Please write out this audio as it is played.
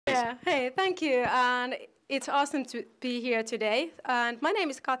Yeah, hey, thank you. And it's awesome to be here today. And my name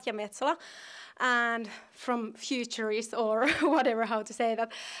is Katja Metsola, and from Futurice, or whatever, how to say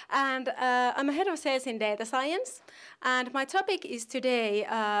that. And I'm a head of sales in data science. And my topic is today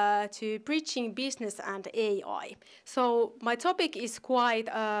to bridging business and AI. So my topic is quite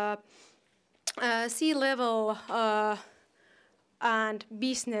C-level and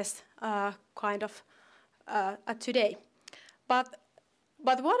business kind of today.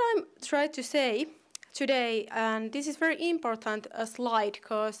 But what I'm trying to say today, and this is very important slide,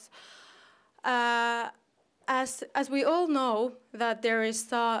 because as we all know that there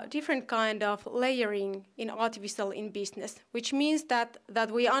is a different kind of layering in artificial in business, which means that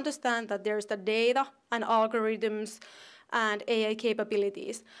we understand that there's the data and algorithms and AI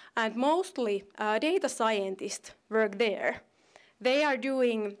capabilities, and mostly data scientists work there. They are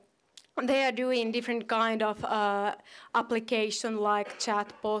doing different kind of application like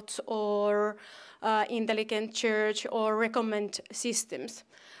chatbots or intelligent search or recommend systems.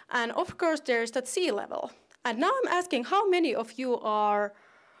 And of course there's that C-level. And now I'm asking, how many of you are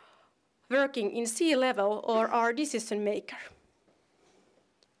working in C-level or are decision maker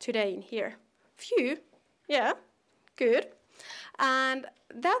today in here? Few, yeah, good. And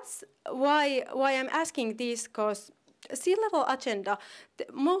that's why I'm asking this, because C-level agenda,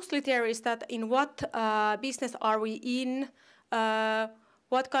 mostly there is that in what business are we in,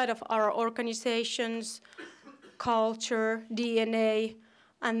 what kind of our organizations, culture, DNA,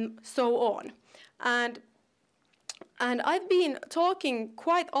 and so on. And I've been talking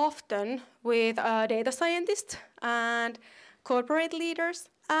quite often with data scientists and corporate leaders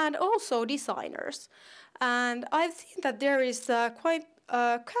and also designers. And I've seen that there is quite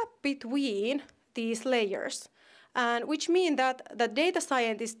a gap between these layers. And which means that the data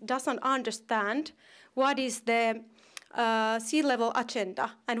scientist doesn't understand what is the C-level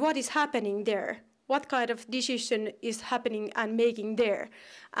agenda and what is happening there, what kind of decision is happening and making there.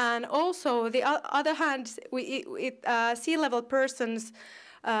 And also, the other hand, with C-level persons,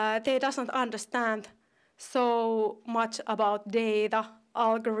 they doesn't understand so much about data,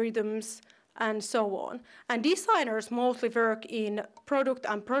 algorithms, and so on. And designers mostly work in product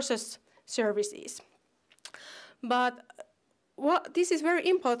and process services. But this is very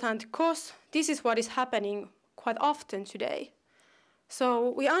important because this is what is happening quite often today.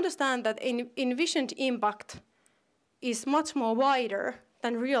 So we understand that envisioned impact is much more wider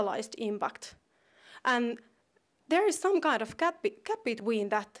than realized impact. And there is some kind of gap between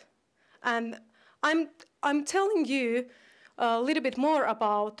that. And I'm telling you a little bit more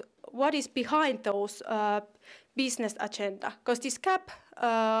about what is behind those business agenda, because this gap,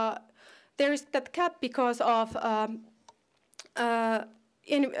 there is that gap because of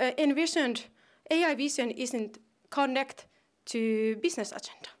envisioned AI vision isn't connect to business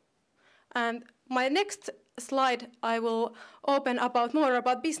agenda. And my next slide, I will open more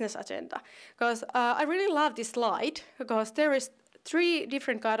about business agenda, because I really love this slide, because there is 3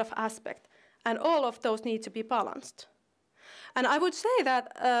 different kind of aspects, and all of those need to be balanced. And I would say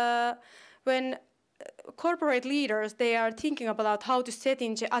that when corporate leaders, they are thinking about how to set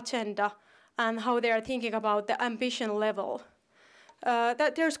in the agenda and how they are thinking about the ambition level,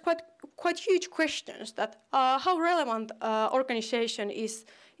 that there's quite huge questions that how relevant organization is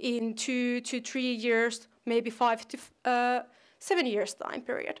in 2 to 3 years, maybe 5 to 7 years time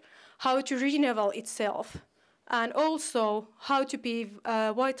period, how to renew itself, and also how to be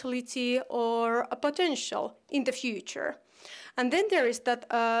vitality or a potential in the future. And then there is that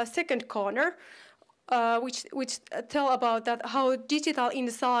second corner, which tell about that how digital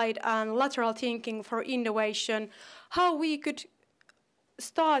insight and lateral thinking for innovation, how we could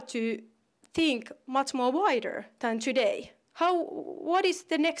start to think much more wider than today. What is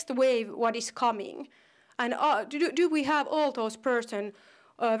the next wave, what is coming? And do we have all those persons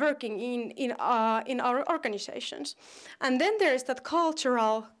working in our organizations? And then there is that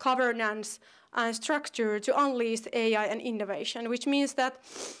cultural governance and structure to unleash AI and innovation, which means that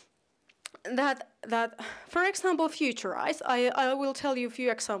for example, Futurice, I will tell you a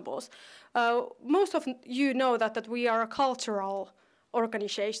few examples. Most of you know that we are a cultural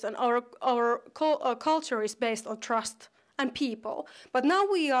organization. Our culture is based on trust and people. But now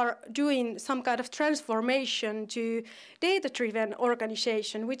we are doing some kind of transformation to data-driven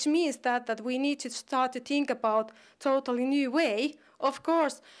organization, which means that we need to start to think about totally new way. Of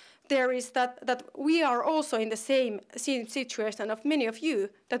course, there is that we are also in the same situation of many of you,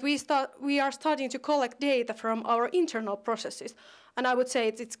 that we are starting to collect data from our internal processes. And I would say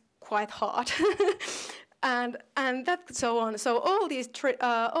it's quite hard. and that so on. So all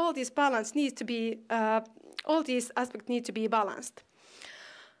these balance needs to be all these aspects need to be balanced.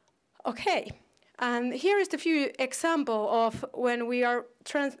 Okay, and here is a few example of when we are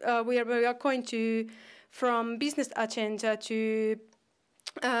going to from business agenda to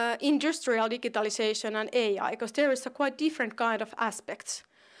industrial digitalization and AI, because there is a quite different kind of aspects.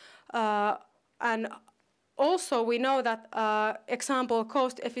 And also we know that example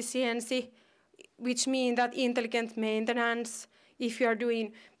cost efficiency, which means that intelligent maintenance, if you are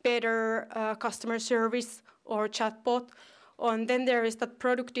doing better customer service or chatbot, and then there is that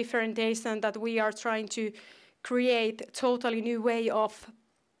product differentiation that we are trying to create totally new way of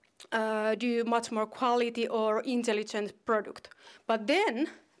do much more quality or intelligent product. But then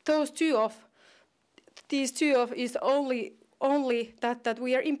these two of is only that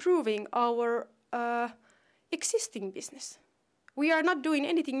we are improving our existing business. We are not doing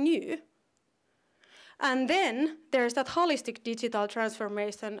anything new. And then there's that holistic digital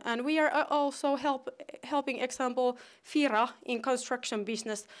transformation, and we are also helping, example, Fira in construction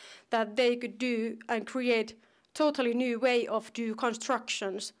business, that they could do and create totally new way of do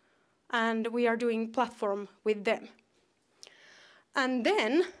constructions, and we are doing platform with them. And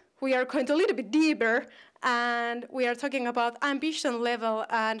then we are going a little bit deeper, and we are talking about ambition level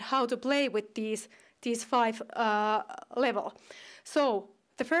and how to play with these 5 level. So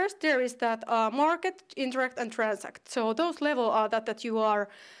the first there is that market, interact, and transact. So those level are that you are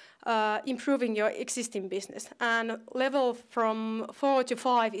improving your existing business. And level from 4 to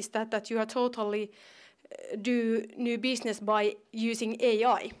 5 is that you are totally do new business by using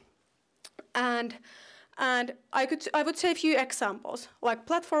AI. And I would say a few examples, like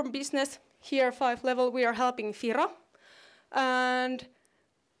platform business, here 5 level, we are helping Fira. And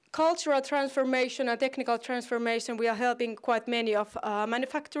cultural transformation and technical transformation, we are helping quite many of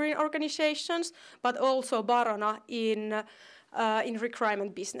manufacturing organizations, but also Barona in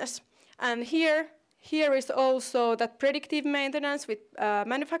requirement business. And here is also that predictive maintenance with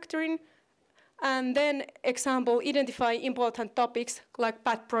manufacturing, and then example, identify important topics like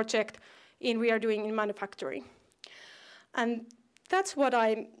bad project we are doing in manufacturing. And that's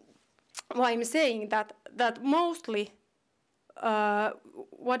why I'm saying that mostly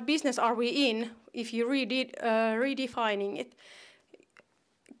what business are we in if you redefining it.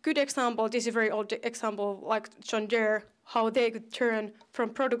 Good example, this is a very old example, like John Deere, how they could turn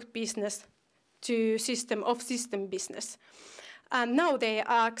from product business to system business. And now they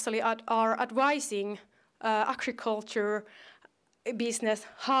actually are advising agriculture business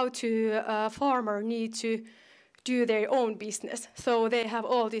how to farmer need to do their own business. So they have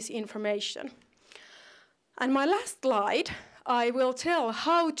all this information. And my last slide, I will tell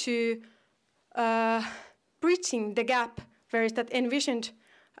how to bridging the gap where is that envisioned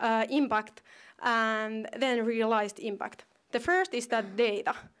impact and then realized impact. The first is that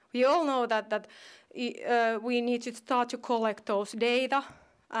data. We all know that we need to start to collect those data,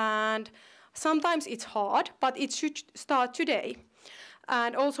 and sometimes it's hard, but it should start today.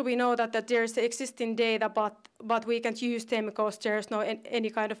 And also we know that there's existing data, but we can't use them because there's no any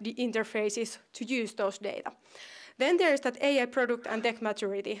kind of interfaces to use those data. Then there's that AI product and tech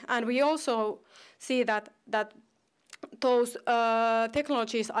maturity, and we also see that those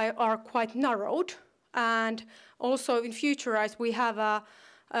technologies are quite narrowed, and also in Futurice we have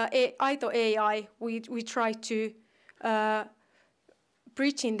Aito AI. We try to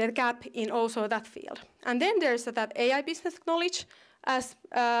bridging the gap in also that field. And then there's that AI business knowledge, as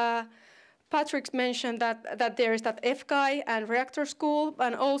Patrick mentioned that there is that FGuy and Reactor School,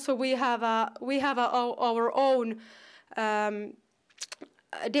 and also we have our own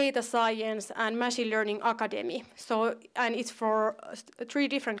data science and machine learning academy. So, and it's for 3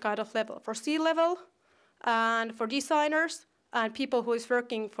 different kind of level: for C-level, and for designers and people who is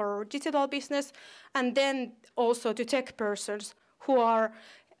working for digital business, and then also to tech persons who are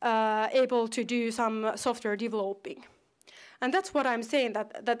able to do some software developing. And that's what I'm saying,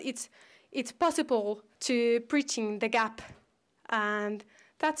 that it's possible to bridging the gap, and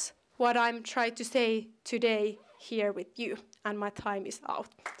that's what I'm trying to say today here with you, and my time is out.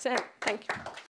 So, thank you.